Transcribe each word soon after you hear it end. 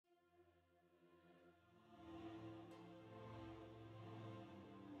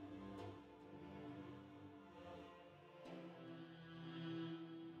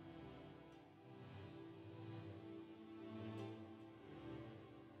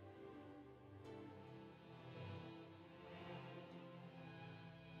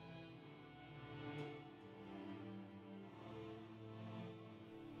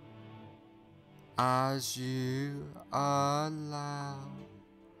as you allow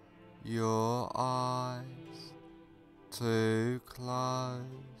your eyes to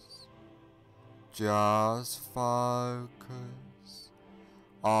close. Just focus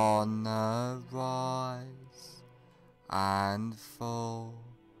on the rise and fall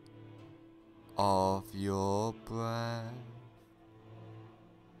of your breath,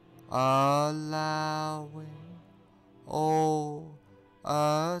 allowing all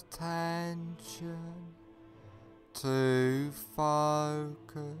attention to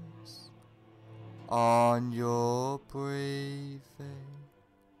focus on your breathing,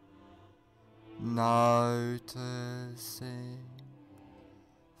 noticing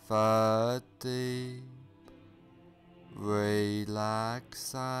the deep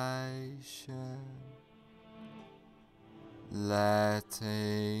relaxation,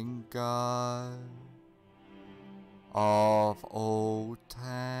 letting go of all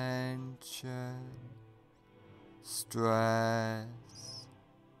tension, stress,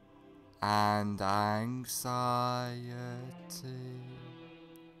 and anxiety,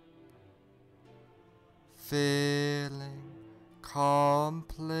 feeling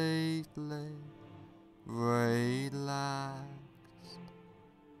completely relaxed.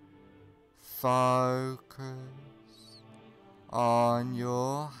 Focus on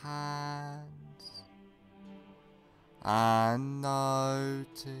your hands and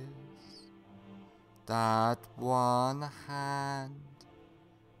notice that one hand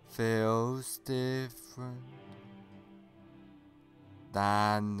feels different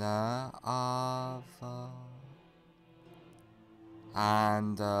than the other,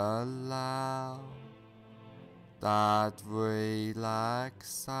 and allow that relaxation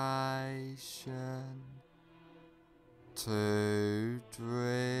to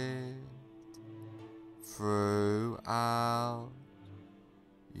drift throughout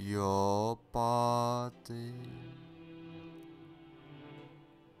your body,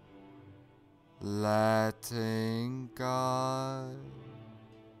 letting go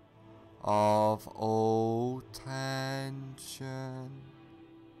of all tension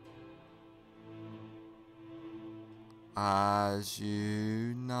as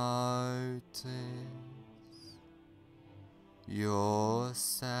you notice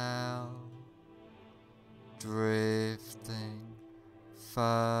yourself drifting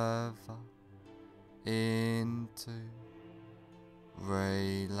further into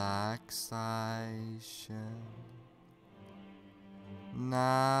relaxation.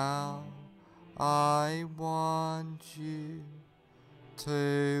 Now I want you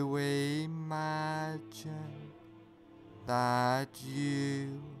to imagine that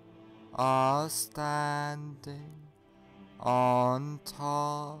you are standing on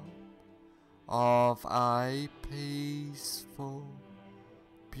top of a peaceful,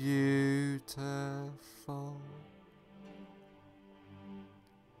 beautiful,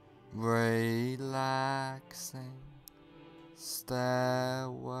 relaxing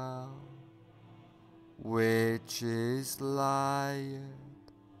stairwell, which is layered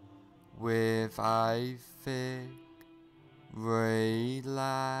with a thick,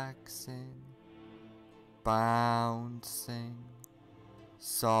 relaxing, bouncing,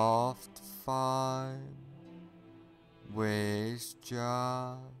 soft foam, which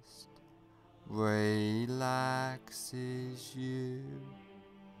just relaxes you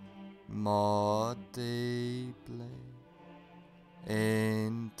more deeply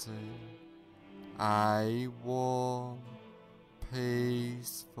into a warm,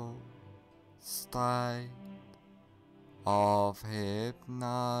 peaceful state of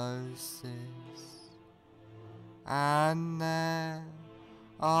hypnosis. And there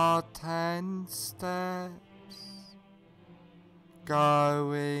are 10 steps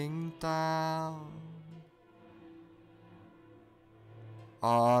going down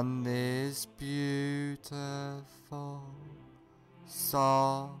on this beautiful,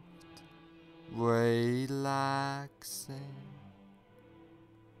 soft, relaxing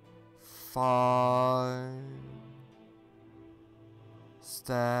foam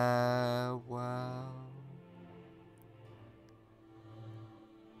stairwell.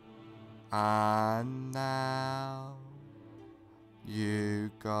 And now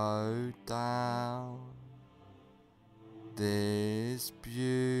you go down this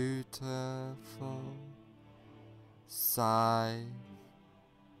beautiful, safe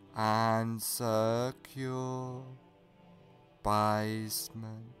and secure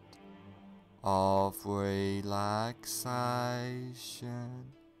basement of relaxation,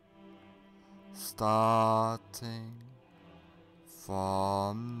 starting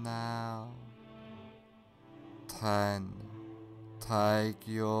from now. 10, take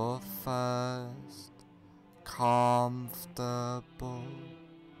your first comfortable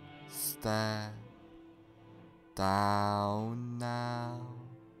step down now,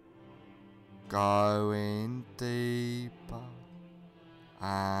 going deeper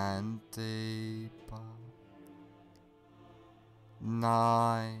and deeper.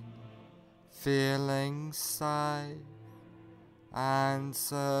 9. Feeling safe and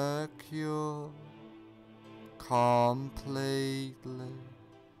secure, completely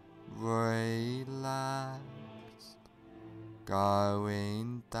relaxed,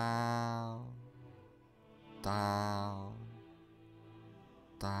 going down, down,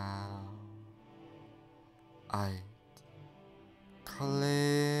 down. 8.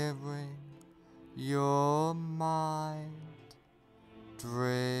 Clearing your mind,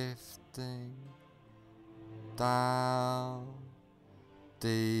 drifting down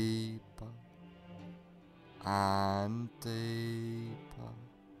deeper and deeper.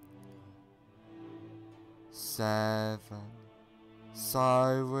 7.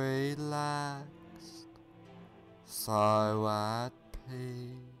 So relaxed, so at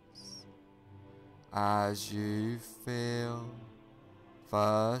peace, as you feel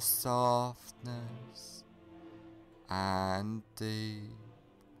the softness and deep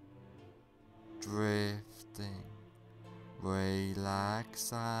drifting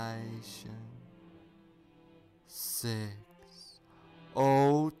relaxation. 6.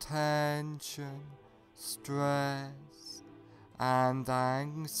 All tension, stress and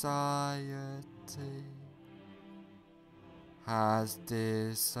anxiety has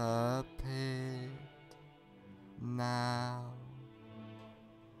disappeared now,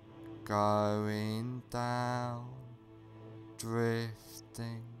 going down,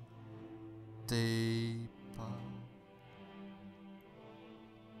 drifting deeper.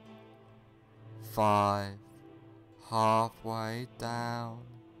 5. Halfway down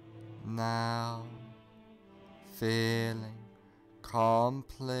now, feeling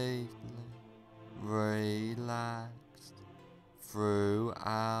completely relaxed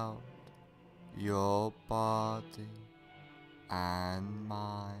throughout your body and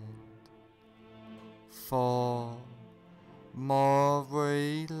mind. 4. More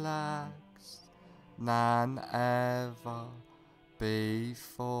relaxed than ever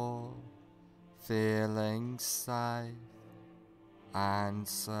before, feeling safe and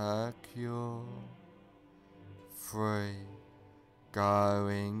secure. 3.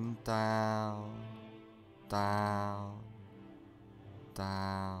 Going down, down,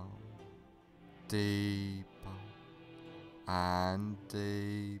 down, deeper and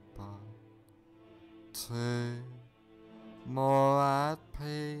deeper. 2. More at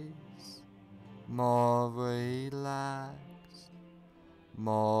peace, more relaxed,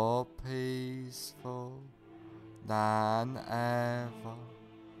 more peaceful than ever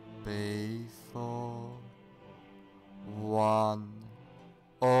before. 1.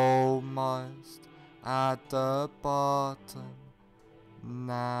 Almost at the bottom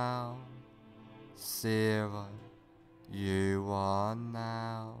now. 0. You are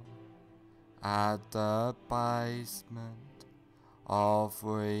now at the basement of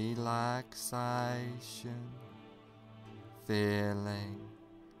relaxation, feeling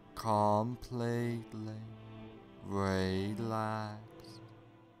completely relaxed.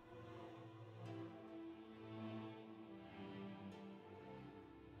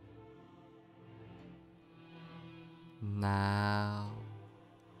 Now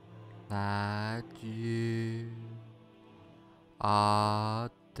that you are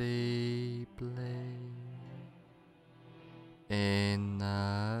deeply in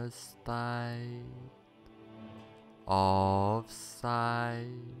a state of safe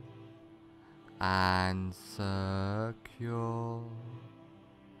and secure,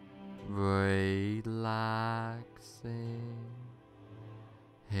 relaxing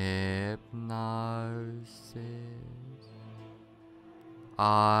hypnosis,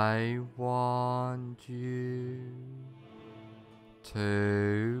 I want you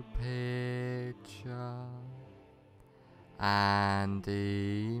to picture and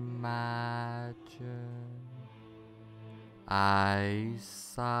imagine a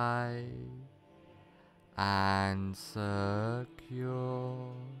safe and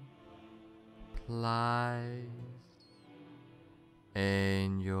secure place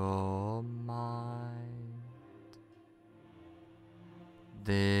in your mind.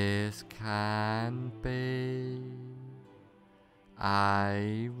 This can be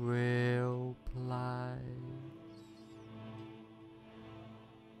a real place,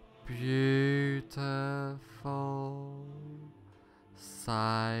 beautiful,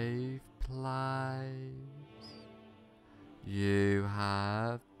 safe place you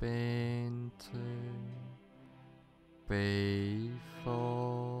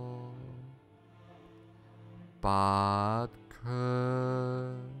but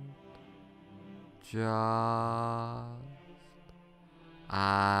could just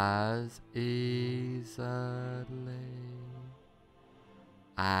as easily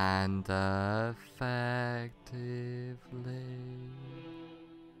and effectively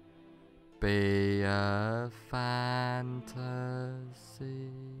be a fantasy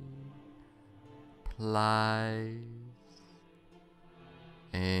place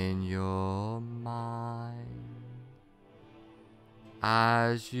in your mind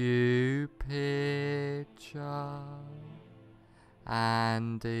as you picture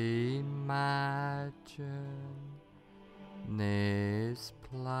and imagine this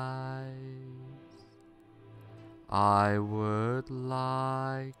place. I would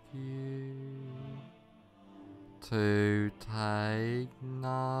like you to take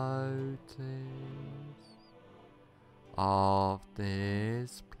notice of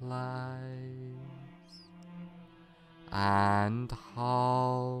this place and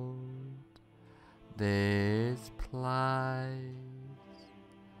hold this place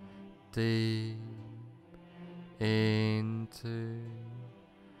deep into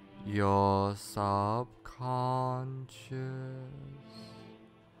your subconscious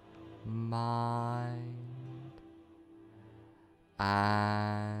mind,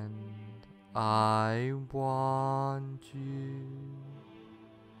 and I want you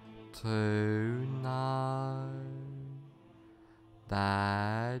to know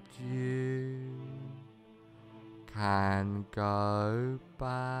that you can go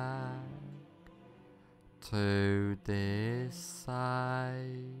back to this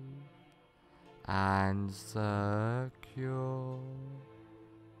safe and secure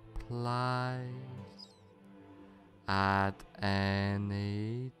place at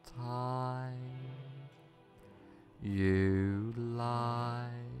any time you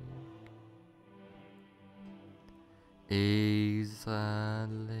like, easily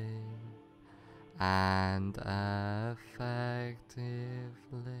and effectively.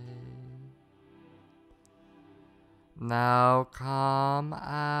 Now come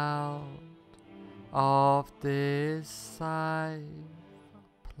out of this safe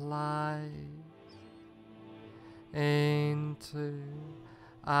place into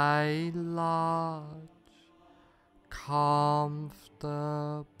a large, comfortable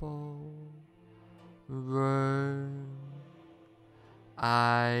room,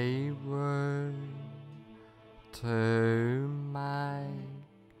 a room to make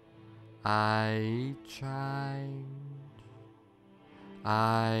a change,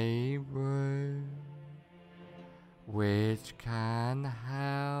 a room which can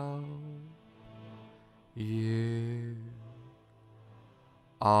help you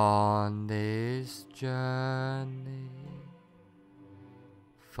on this journey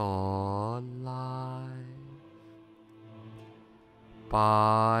for life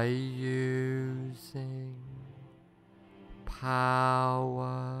by using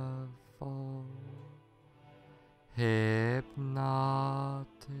powerful hypnotic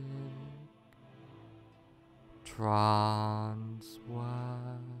trance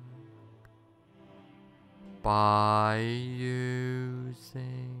work, by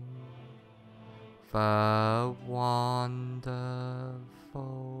using the wonderful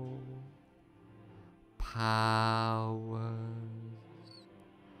powers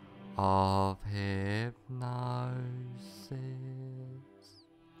of hypnosis.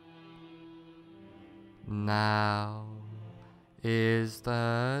 Now is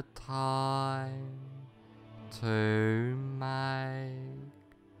the time to make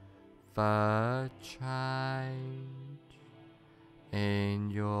the change in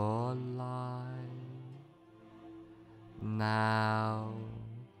your life. Now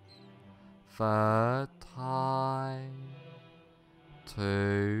the time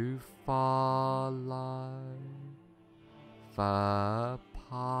to follow the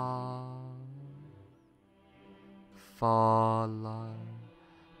path, follow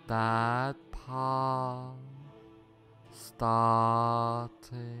that path,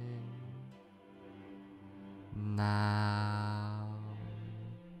 starting now.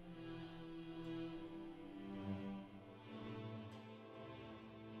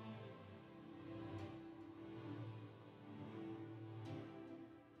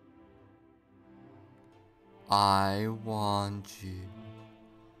 I want you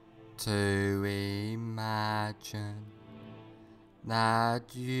to imagine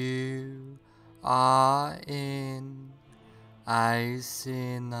that you are in a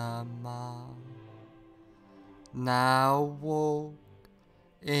cinema. Now walk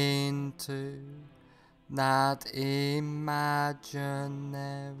into that imaginary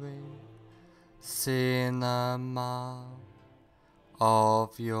cinema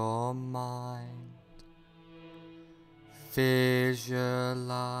of your mind. Visualize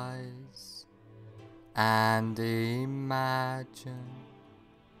and imagine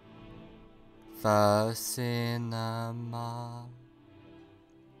the cinema.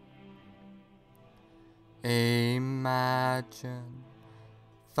 Imagine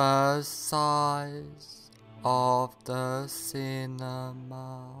the size of the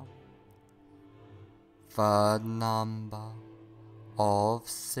cinema, the number of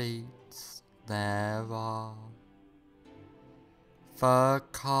seats there are, the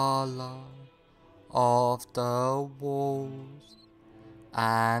color of the walls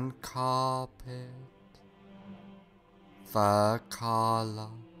and carpet, the color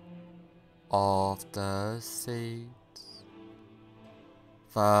of the seats,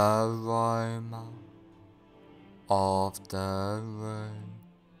 the aroma of the room,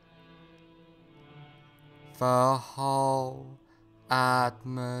 the whole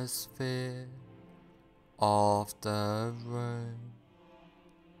atmosphere of the room.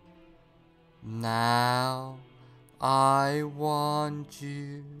 Now I want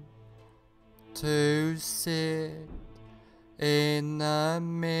you to sit in the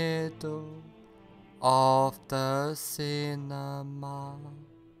middle of the cinema,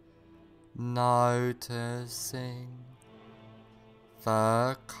 noticing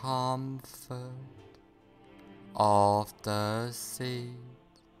the comfort of the seat.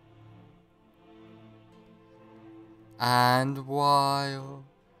 And while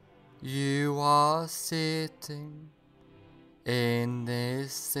you are sitting in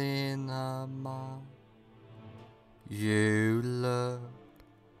this cinema, you look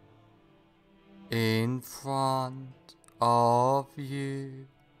in front of you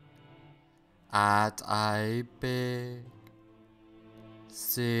at a big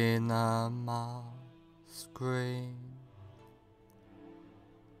cinema screen,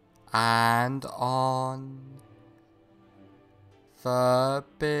 and on the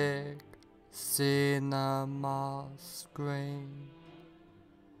big cinema screen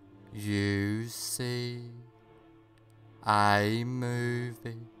you see a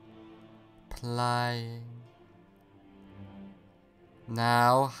movie playing.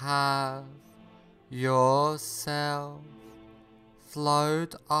 Now have yourself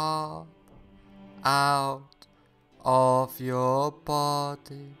float up out of your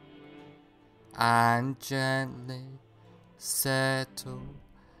body and gently settle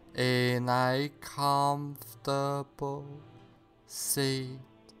in a comfortable seat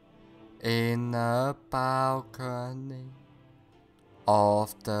in the balcony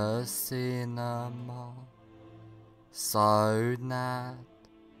of the cinema, so that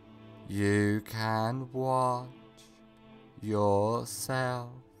you can watch yourself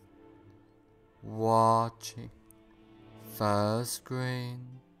watching the screen.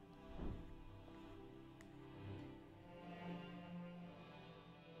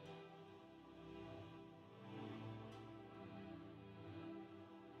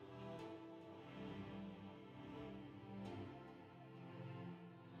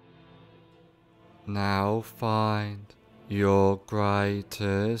 Now find your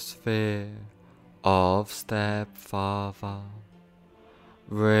greatest fear of stepfather.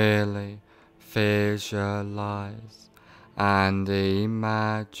 Really visualize and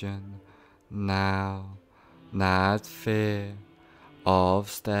imagine now that fear of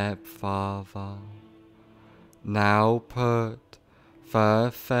stepfather. Now put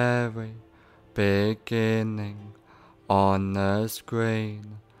the very beginning on the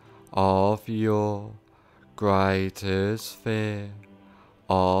screen of your greatest fear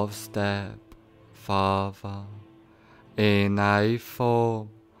of stepfather in a form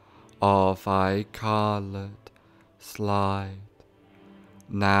of a colored slide.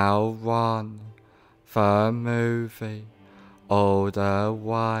 Now run the movie all the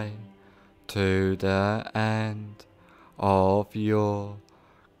way to the end of your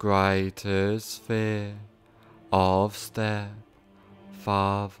greatest fear of stepfather.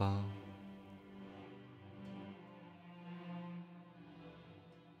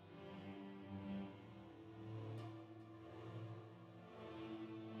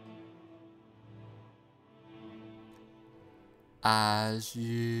 As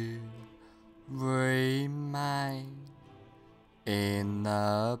you remain in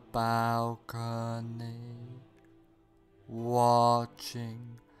the balcony,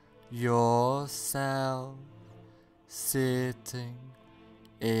 watching yourself sitting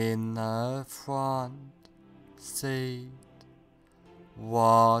in the front seat,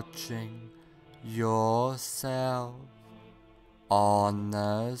 watching yourself on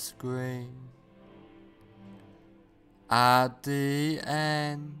the screen, At the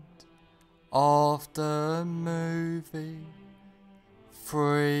end of the movie,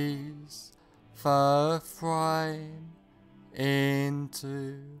 freeze the frame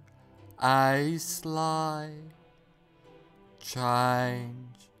into a slide.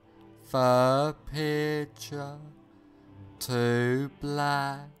 Change the picture to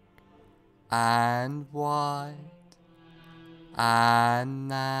black and white, and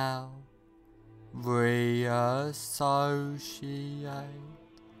now reassociate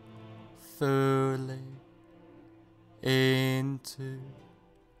fully into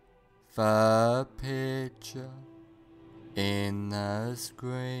the picture in the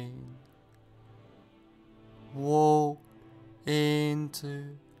screen. Walk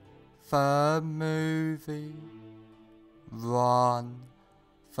into the movie. Run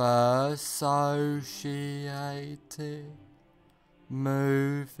the associated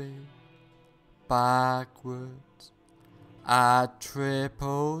movie backwards at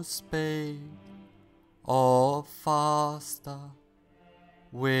triple speed or faster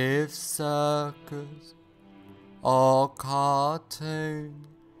with circus or cartoon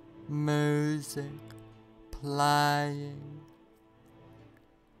music playing,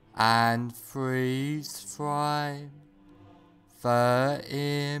 and freeze frame the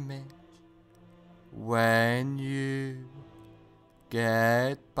image when you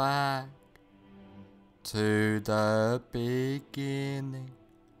get back to the beginning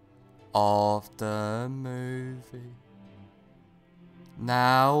of the movie.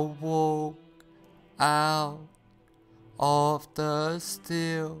 Now walk out of the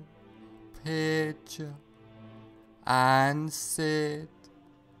still picture and sit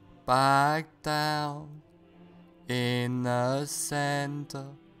back down in the center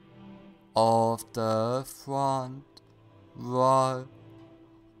of the front row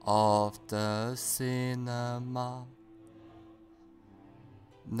of the cinema.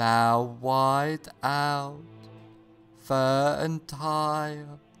 Now white out the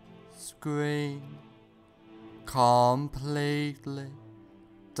entire screen. Completely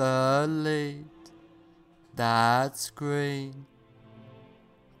delete that screen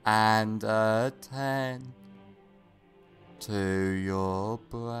and attend to your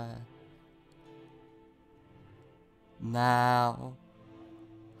breath. Now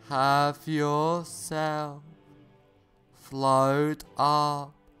have yourself float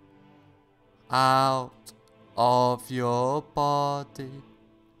up out of your body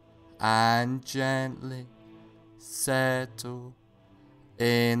and gently settle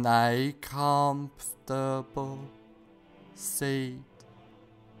in a comfortable seat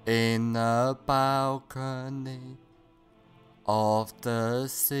in the balcony of the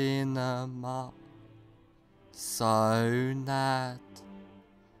cinema, so that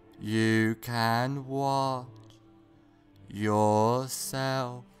you can watch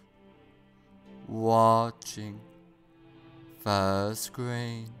yourself watching the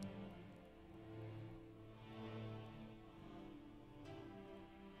screen.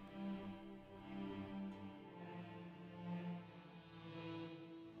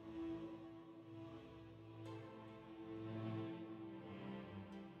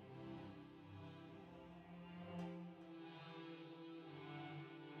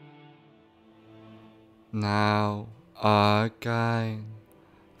 Now again,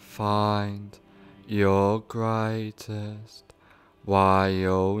 find your greatest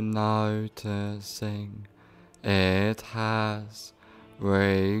while noticing it has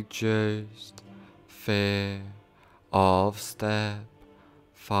reduced fear of stepfather.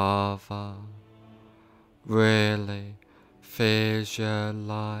 Really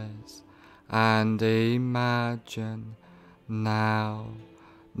visualize and imagine now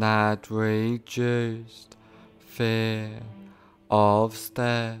that reduced fear of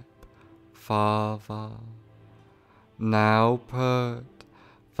stepfather. Now put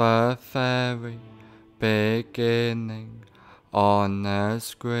the very beginning on the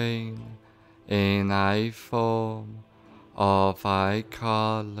screen in a form of a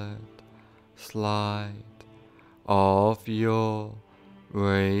colored slide of your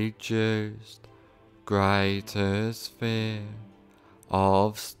reduced greatest fear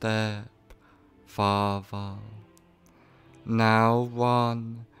of stepfather. Now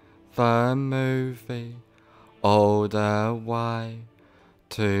run the movie all the way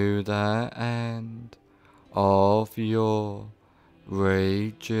to the end of your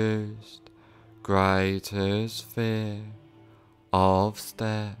reduced greatest fear of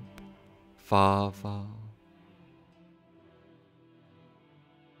stepfather.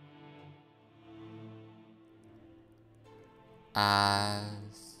 As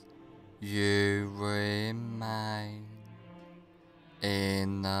you remain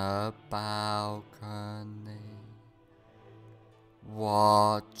in the balcony,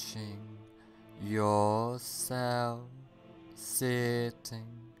 watching yourself sitting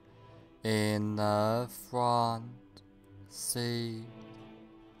in the front seat,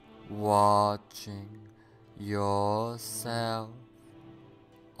 watching yourself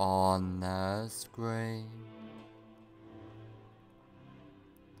on the screen.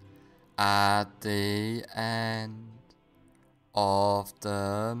 At the end of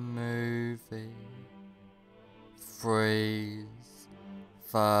the movie, freeze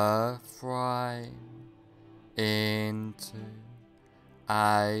the frame into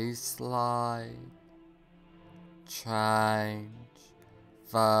a slide, change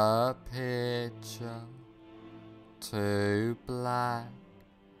the picture to black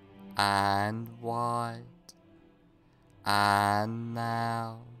and white, and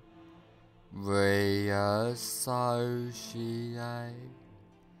now reassociate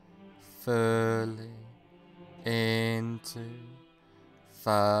fully into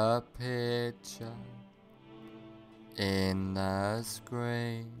the picture in the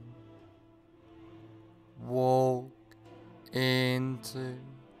screen. Walk into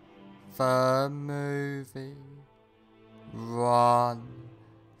the movie, run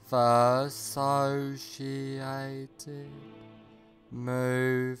the associated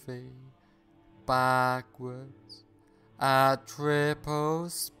movie backwards at triple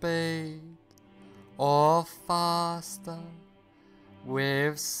speed or faster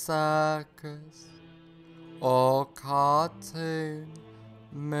with circus or cartoon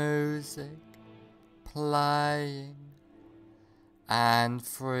music playing, and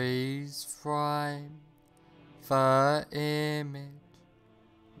freeze frame the image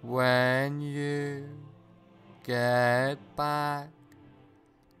when you get back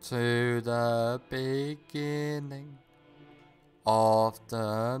to the beginning of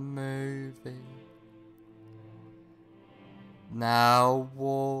the movie. Now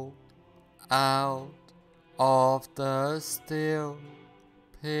walk out of the still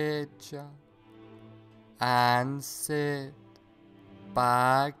picture and sit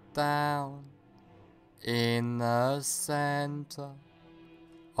back down in the center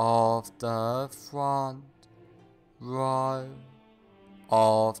of the front row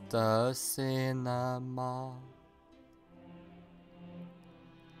of the cinema.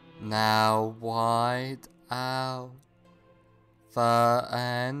 Now wide out the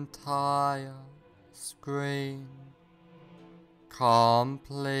entire screen,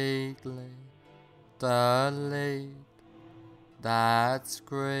 completely delete that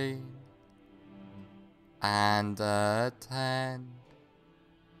screen and attend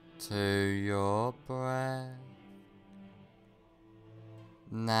to your breath.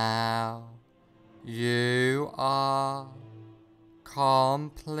 Now you are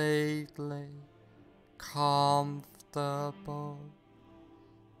completely comfortable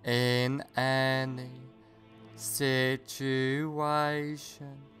in any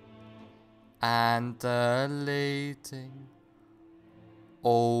situation and deleting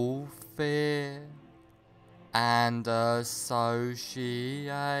all fear and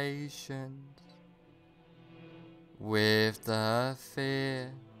associations with the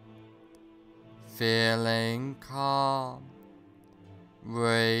fear, feeling calm,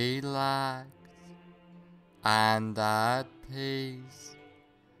 relaxed, and at peace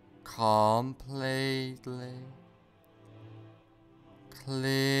completely,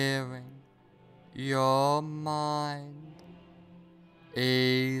 clearing your mind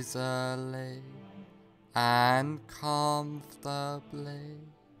easily and comfortably.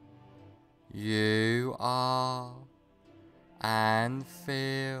 You are and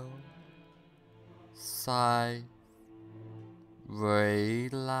feel safe,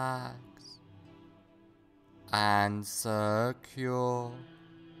 relaxed, and secure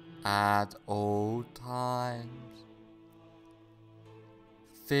at all times,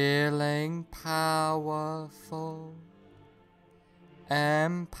 feeling powerful,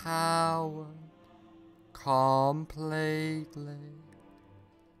 empowered completely,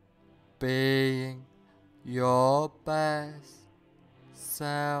 being your best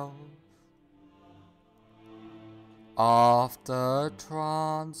self. After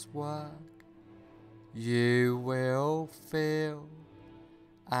trance work, you will feel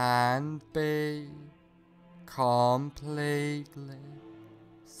and be completely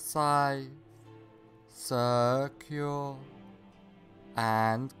safe, secure,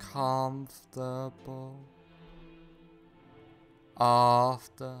 and comfortable.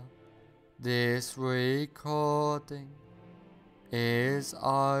 After this recording is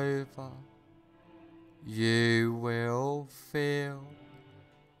over, you will feel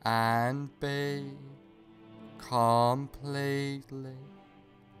and be completely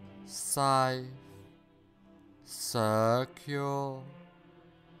safe, secure,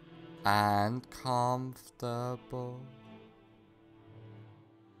 and comfortable.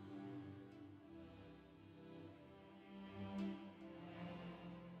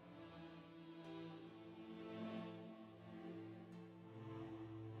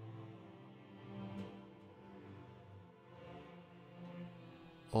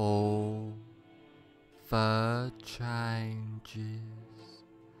 All the changes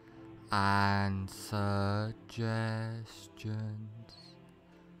and suggestions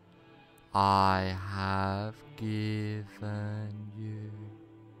I have given you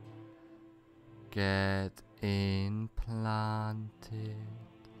get implanted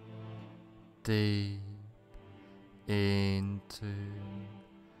deep into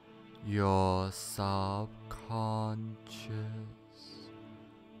your subconscious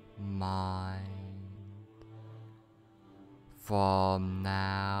mind. From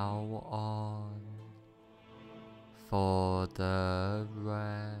now on, for the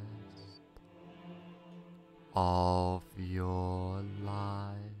rest of your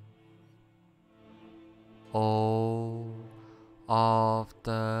life, all of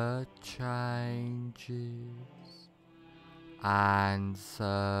the changes and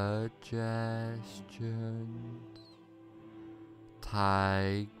suggestions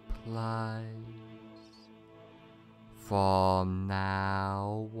take place from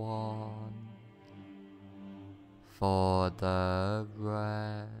now on for the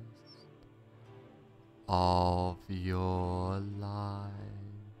rest of your life.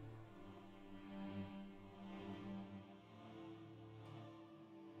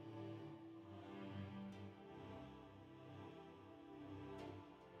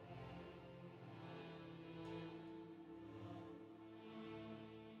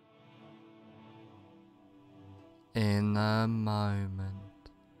 In a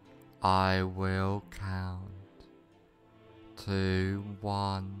moment, I will count to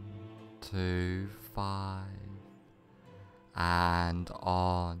 1 to 5, and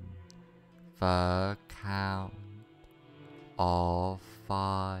on the count of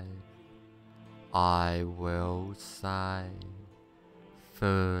 5, I will say,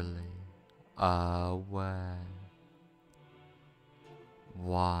 fully aware.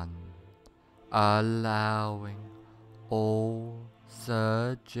 1. Allowing all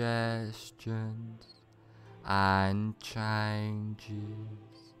suggestions and changes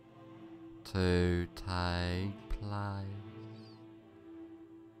to take place.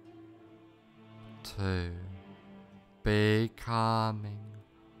 2. Becoming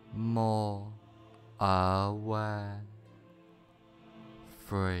more aware.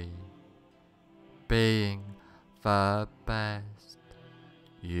 3. Being the best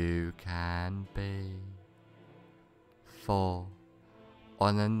you can be. 4.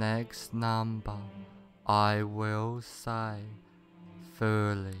 On the next number, I will say,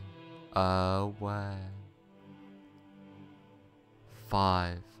 fully aware.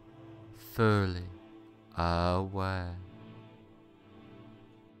 5. Fully aware.